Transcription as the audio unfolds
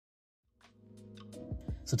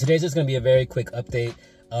So today's just going to be a very quick update.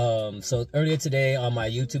 So earlier today on my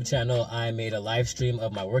YouTube channel, I made a live stream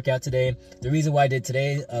of my workout today. The reason why I did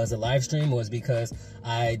today as a live stream was because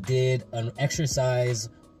I did an exercise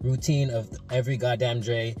routine of every goddamn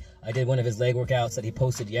Dre. I did one of his leg workouts that he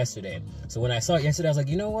posted yesterday. So when I saw it yesterday, I was like,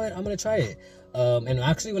 you know what? I'm going to try it. And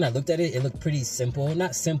actually when I looked at it, it looked pretty simple.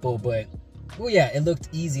 Not simple, but well, yeah, it looked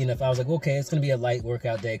easy enough. I was like, okay, it's going to be a light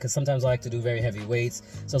workout day because sometimes I like to do very heavy weights.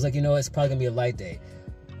 So I was like, you know, it's probably going to be a light day.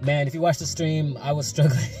 Man, if you watch the stream, I was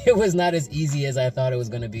struggling. It was not as easy as I thought it was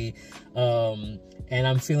going to be. And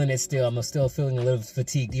I'm feeling it still. I'm still feeling a little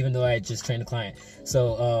fatigued, even though I just trained a client.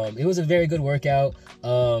 So it was a very good workout.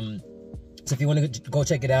 So if you want to go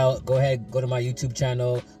check it out, go ahead, go to my YouTube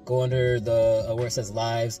channel, go under the where it says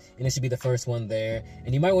lives, and it should be the first one there.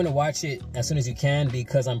 And you might want to watch it as soon as you can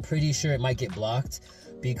because I'm pretty sure it might get blocked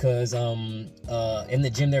because in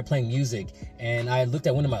the gym they're playing music. And I looked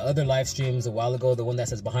at one of my other live streams a while ago, the one that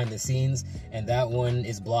says behind the scenes, and that one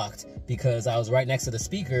is blocked because I was right next to the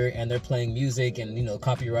speaker and they're playing music and, you know,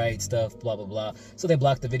 copyright stuff, blah, blah, blah. So they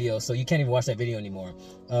blocked the video, so you can't even watch that video anymore.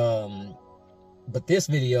 But this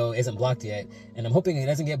video isn't blocked yet, and I'm hoping it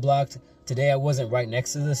doesn't get blocked. Today I wasn't right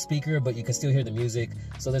next to the speaker, but you can still hear the music,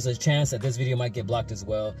 so there's a chance that this video might get blocked as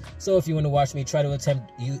well. So if you want to watch me try to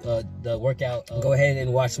attempt the workout, go ahead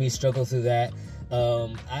and watch me struggle through that.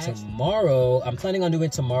 Tomorrow, I'm planning on doing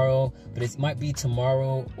it tomorrow, but it might be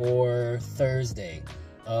tomorrow or Thursday.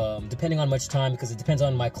 Depending on much time, because it depends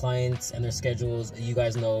on my clients and their schedules. You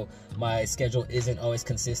guys know my schedule isn't always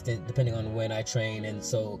consistent depending on when I train, and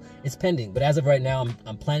so it's pending. But as of right now,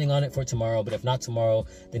 I'm planning on it for tomorrow. But if not tomorrow,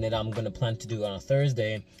 then I'm going to plan to do it on a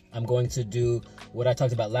Thursday. I'm going to do what I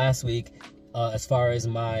talked about last week as far as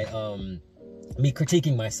my me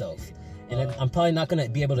critiquing myself. And I'm probably not going to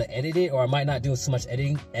be able to edit it, or I might not do so much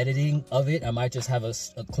editing of it. I might just have a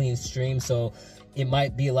clean stream, so it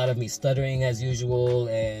might be a lot of me stuttering as usual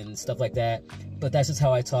and stuff like that. But that's just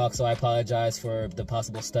how I talk, so I apologize for the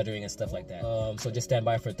possible stuttering and stuff like that. So just stand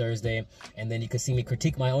by for Thursday, and then you can see me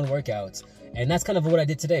critique my own workouts. And that's kind of what I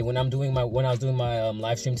did today when I was doing my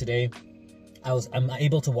live stream today. I'm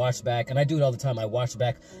able to watch back, and I do it all the time. I watch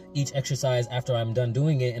back each exercise after I'm done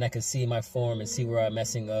doing it, and I can see my form and see where I'm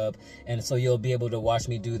messing up. And so you'll be able to watch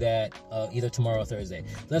me do that either tomorrow or Thursday.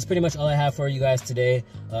 So that's pretty much all I have for you guys today.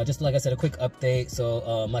 Just like I said, a quick update.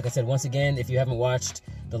 So like I said, once again, if you haven't watched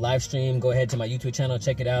the live stream, go ahead to my YouTube channel,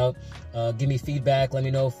 check it out. Give me feedback. Let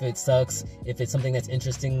me know if it sucks, if it's something that's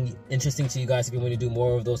interesting to you guys, if you want to do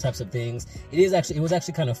more of those types of things. It was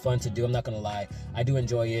actually kind of fun to do. I'm not gonna lie, I do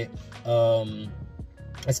enjoy it.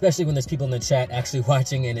 Especially when there's people in the chat actually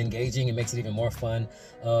watching and engaging, it makes it even more fun.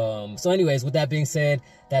 So anyways, with that being said,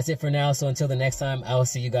 that's it for now. So until the next time, I'll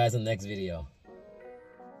see you guys in the next video.